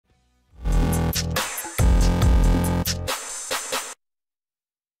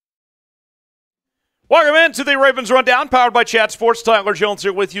into the Ravens Rundown, powered by Chat Sports. Tyler Jones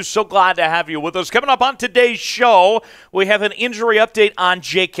here with you. So glad to have you with us. Coming up on today's show, we have an injury update on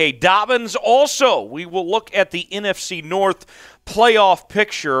J.K. Dobbins. Also, we will look at the NFC North playoff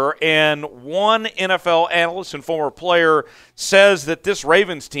picture, and one NFL analyst and former player says that this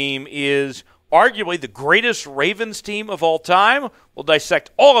Ravens team is arguably the greatest Ravens team of all time. We'll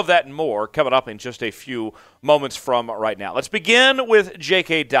dissect all of that and more coming up in just a few moments from right now. Let's begin with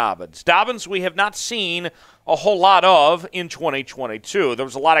J.K. Dobbins. Dobbins we have not seen a whole lot of in 2022. There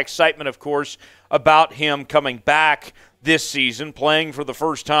was a lot of excitement, of course, about him coming back this season, playing for the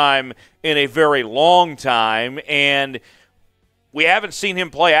first time in a very long time, and we haven't seen him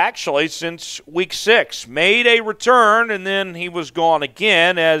play actually since week 6. Made a return, and then he was gone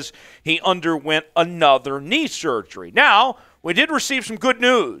again as he underwent another knee surgery. Now, we did receive some good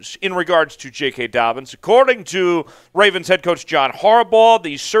news in regards to J.K. Dobbins. According to Ravens head coach John Harbaugh,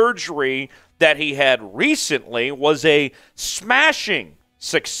 the surgery that he had recently was a smashing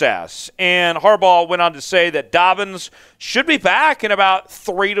success. And Harbaugh went on to say that Dobbins should be back in about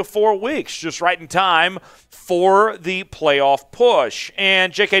 3 to 4 weeks, just right in time for the playoff push.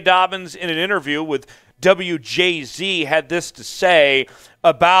 And J.K. Dobbins, in an interview with WJZ, had this to say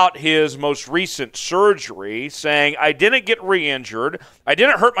about his most recent surgery, saying, "I didn't get re-injured. I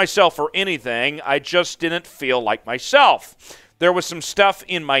didn't hurt myself or anything. I just didn't feel like myself. There was some stuff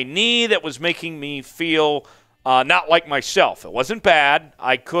in my knee that was making me feel not like myself. It wasn't bad.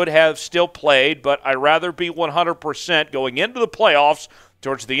 I could have still played, but I'd rather be 100% going into the playoffs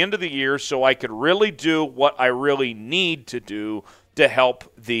towards the end of the year so I could really do what I really need to do to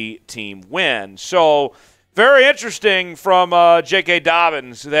help the team win." So very interesting from J.K.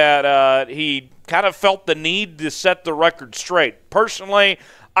 Dobbins that he kind of felt the need to set the record straight. Personally,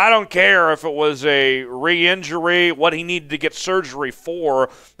 I don't care if it was a re-injury, what he needed to get surgery for.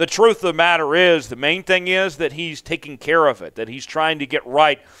 The truth of the matter is, the main thing is that he's taking care of it, that he's trying to get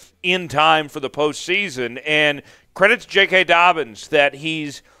right in time for the postseason. And credit to J.K. Dobbins that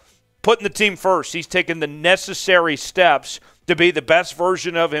he's putting the team first. He's taken the necessary steps to be the best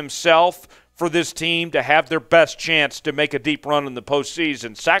version of himself for this team to have their best chance to make a deep run in the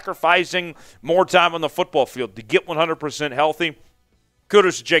postseason, sacrificing more time on the football field to get 100% healthy.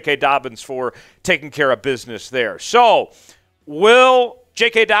 Kudos to J.K. Dobbins for taking care of business there. So, will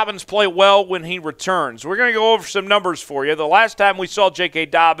J.K. Dobbins play well when he returns? We're going to go over some numbers for you. The last time we saw J.K.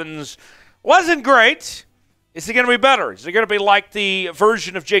 Dobbins wasn't great. Is he going to be better? Is he going to be like the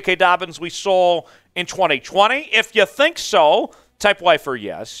version of J.K. Dobbins we saw in 2020? If you think so, type Y for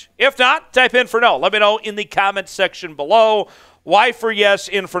yes. If not, type in for no. Let me know in the comments section below. Y for yes,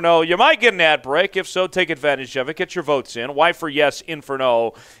 in for no. You might get an ad break. If so, take advantage of it. Get your votes in. Y for yes, in for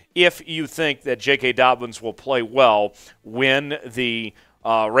no, if you think that J.K. Dobbins will play well when the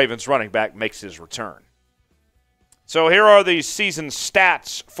Ravens running back makes his return. So here are the season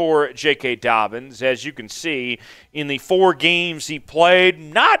stats for J.K. Dobbins. As you can see, in the 4 games he played,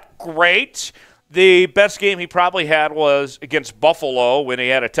 not great. The best game he probably had was against Buffalo when he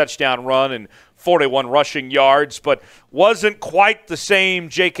had a touchdown run and 41 rushing yards, but wasn't quite the same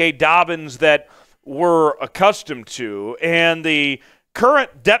J.K. Dobbins that we're accustomed to. And the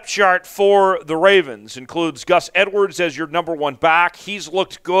current depth chart for the Ravens includes Gus Edwards as your number 1 back. He's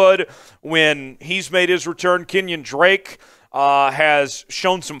looked good when he's made his return. Kenyon Drake has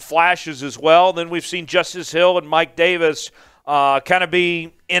shown some flashes as well. Then we've seen Justice Hill and Mike Davis kind of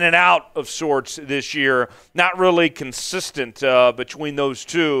be in and out of sorts this year. Not really consistent between those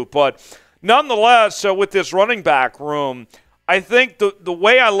two, but nonetheless, with this running back room, I think the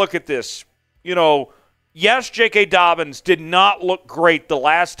way I look at this, yes, J.K. Dobbins did not look great the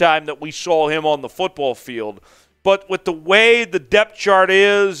last time that we saw him on the football field, but with the way the depth chart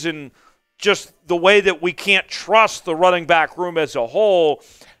is and just the way that we can't trust the running back room as a whole,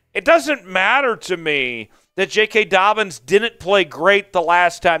 it doesn't matter to me that J.K. Dobbins didn't play great the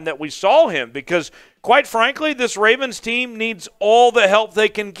last time that we saw him because, quite frankly, this Ravens team needs all the help they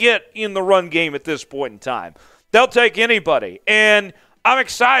can get in the run game at this point in time. They'll take anybody. And I'm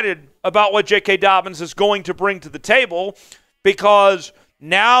excited about what J.K. Dobbins is going to bring to the table because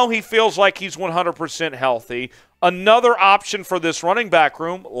now he feels like he's 100% healthy. Another option for this running back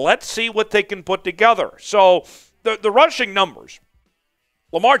room. Let's see what they can put together. So the rushing numbers.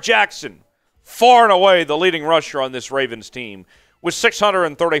 Lamar Jackson, far and away the leading rusher on this Ravens team, with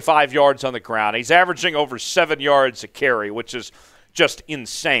 635 yards on the ground. He's averaging over 7 yards a carry, which is just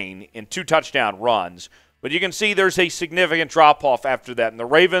insane, in 2 touchdown runs. But you can see there's a significant drop-off after that, and the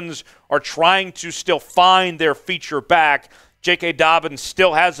Ravens are trying to still find their feature back J.K. Dobbins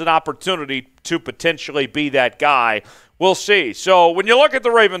still has an opportunity to potentially be that guy. We'll see. So when you look at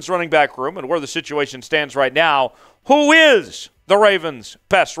the Ravens running back room and where the situation stands right now, who is the Ravens'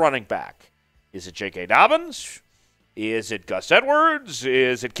 best running back? Is it J.K. Dobbins? Is it Gus Edwards?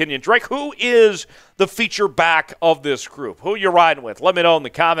 Is it Kenyon Drake? Who is the feature back of this group? Who you riding with? Let me know in the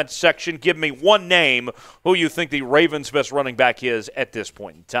comments section. Give me one name who you think the Ravens' best running back is at this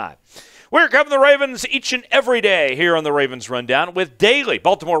point in time. We're covering the Ravens each and every day here on the Ravens Rundown with daily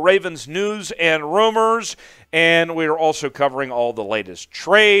Baltimore Ravens news and rumors. And we're also covering all the latest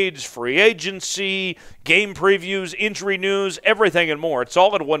trades, free agency, game previews, injury news, everything and more. It's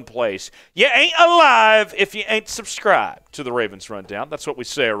all in one place. You ain't alive if you ain't subscribed to the Ravens Rundown. That's what we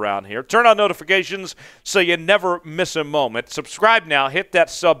say around here. Turn on notifications so you never miss a moment. Subscribe now. Hit that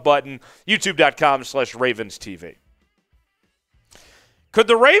sub button, youtube.com/RavensTV. Could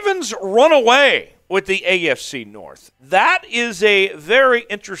the Ravens run away with the AFC North? That is a very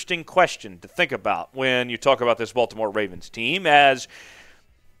interesting question to think about when you talk about this Baltimore Ravens team as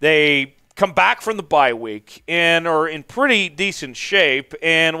they come back from the bye week and are in pretty decent shape.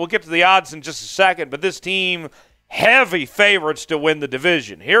 And we'll get to the odds in just a second, but this team, heavy favorites to win the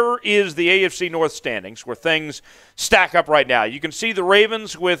division. Here is the AFC North standings where things stack up right now. You can see the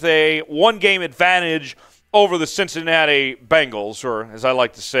Ravens with a one-game advantage over the Cincinnati Bengals, or as I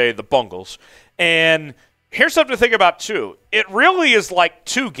like to say, the Bungles. And here's something to think about, too. It really is like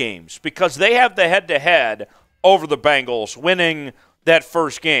two games because they have the head-to-head over the Bengals, winning that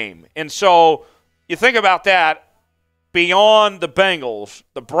first game. And so you think about that, beyond the Bengals,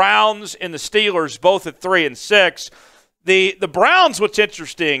 the Browns and the Steelers both at 3-6. The Browns, what's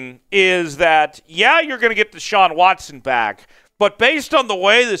interesting is that, yeah, you're going to get Deshaun Watson back, but based on the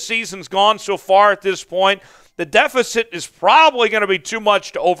way the season's gone so far at this point, the deficit is probably going to be too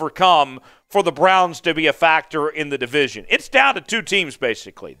much to overcome for the Browns to be a factor in the division. It's down to two teams,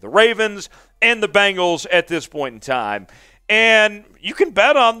 basically, the Ravens and the Bengals at this point in time. And you can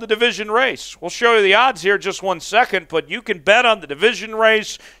bet on the division race. We'll show you the odds here in just 1 second, but you can bet on the division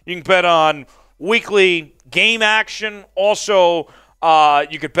race. You can bet on weekly game action. Also,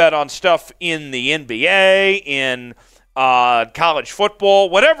 you could bet on stuff in the NBA, in college football,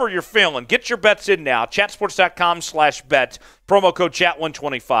 whatever you're feeling. Get your bets in now. Chatsports.com/bet. Promo code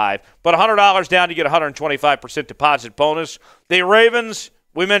CHAT125. But $100 down, you get 125% deposit bonus. The Ravens,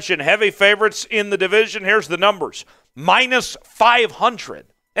 we mentioned heavy favorites in the division. Here's the numbers. -500.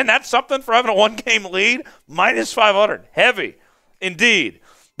 And that's something for having a one-game lead. -500. Heavy indeed.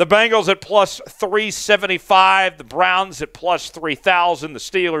 The Bengals at +375. The Browns at +3,000. The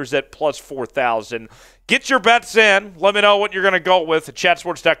Steelers at +4,000. Get your bets in. Let me know what you're going to go with at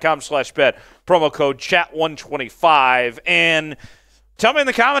chatsports.com/bet. Promo code CHAT125. And tell me in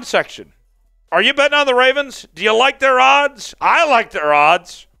the comment section, are you betting on the Ravens? Do you like their odds? I like their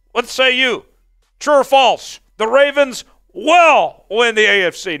odds. What say you? True or false? The Ravens will win the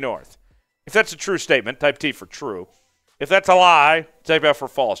AFC North. If that's a true statement, type T for true. If that's a lie, type F for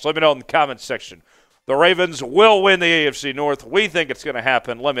false. Let me know in the comments section. The Ravens will win the AFC North. We think it's going to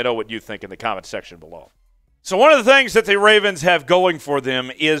happen. Let me know what you think in the comments section below. So one of the things that the Ravens have going for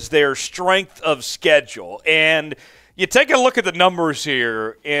them is their strength of schedule. And you take a look at the numbers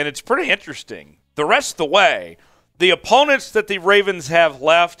here, and it's pretty interesting. The rest of the way, the opponents that the Ravens have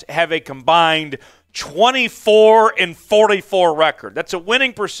left have a combined 24-44 record. That's a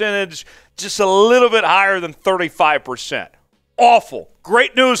winning percentage just a little bit higher than 35%. Awful.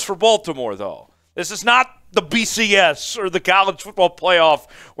 Great news for Baltimore, though. This is not the BCS or the college football playoff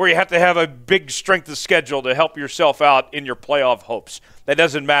where you have to have a big strength of schedule to help yourself out in your playoff hopes. That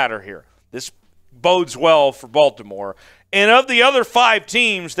doesn't matter here. This bodes well for Baltimore. And of the other 5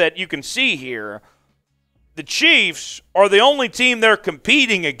 teams that you can see here, the Chiefs are the only team they're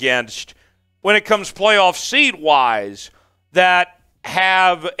competing against when it comes playoff seed-wise that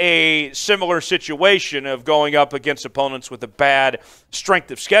have a similar situation of going up against opponents with a bad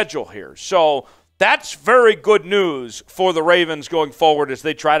strength of schedule here. So that's very good news for the Ravens going forward as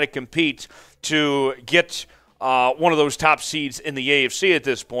they try to compete to get one of those top seeds in the AFC at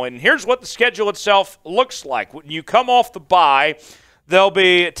this point. And here's what the schedule itself looks like. When you come off the bye, they'll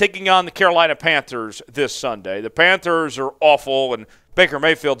be taking on the Carolina Panthers this Sunday. The Panthers are awful, and Baker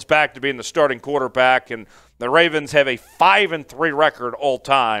Mayfield's back to being the starting quarterback, and the Ravens have a 5-3 record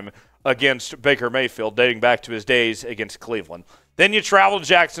all-time against Baker Mayfield, dating back to his days against Cleveland. Then you travel to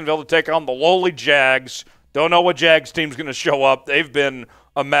Jacksonville to take on the lowly Jags. Don't know what Jags team's going to show up. They've been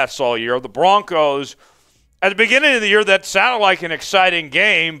a mess all year. The Broncos, at the beginning of the year, that sounded like an exciting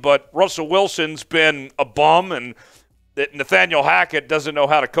game, but Russell Wilson's been a bum, and Nathaniel Hackett doesn't know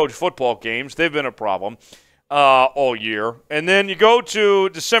how to coach football games. They've been a problem. all year. And then you go to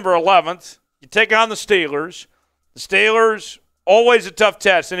December 11th. You take on the Steelers. The Steelers, always a tough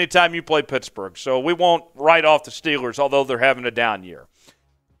test anytime you play Pittsburgh. So we won't write off the Steelers, although they're having a down year.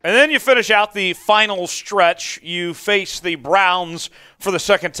 And then you finish out the final stretch. You face the Browns for the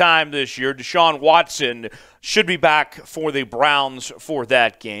second time this year. Deshaun Watson should be back for the Browns for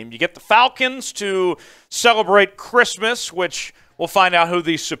that game. You get the Falcons to celebrate Christmas, which we'll find out who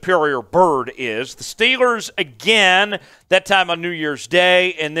the superior bird is. The Steelers again, that time on New Year's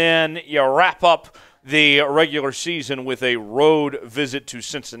Day. And then you wrap up the regular season with a road visit to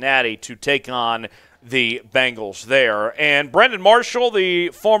Cincinnati to take on the Bengals there. And Brandon Marshall, the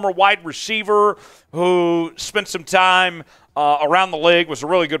former wide receiver who spent some time around the league, was a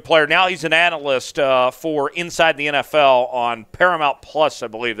really good player. Now he's an analyst for Inside the NFL on Paramount Plus, I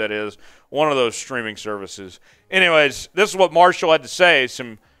believe that is, one of those streaming services. Anyways, this is what Marshall had to say.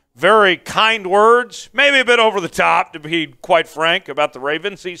 Some very kind words, maybe a bit over the top, to be quite frank, about the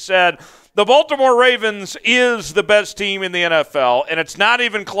Ravens. He said, "The Baltimore Ravens is the best team in the NFL, and it's not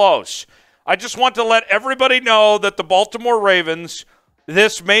even close. I just want to let everybody know that the Baltimore Ravens,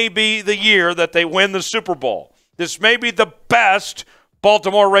 this may be the year that they win the Super Bowl. This may be the best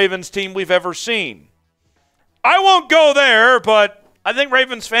Baltimore Ravens team we've ever seen." I won't go there, but I think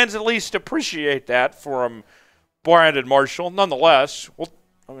Ravens fans at least appreciate that from Brandon Marshall. Nonetheless,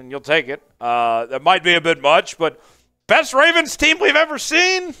 you'll take it. That might be a bit much, but best Ravens team we've ever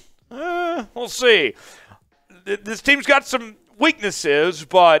seen? We'll see. This team's got some weaknesses,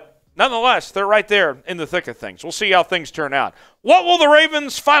 but nonetheless, they're right there in the thick of things. We'll see how things turn out. What will the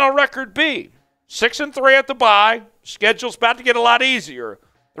Ravens' final record be? 6-3 at the bye. Schedule's about to get a lot easier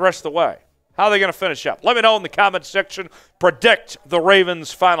the rest of the way. How are they going to finish up? Let me know in the comments section. Predict the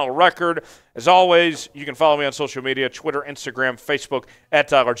Ravens' final record. As always, you can follow me on social media, Twitter, Instagram, Facebook, at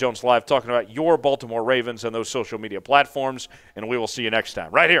Tyler Jones Live, talking about your Baltimore Ravens and those social media platforms. And we will see you next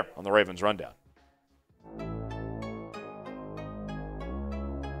time right here on the Ravens Rundown.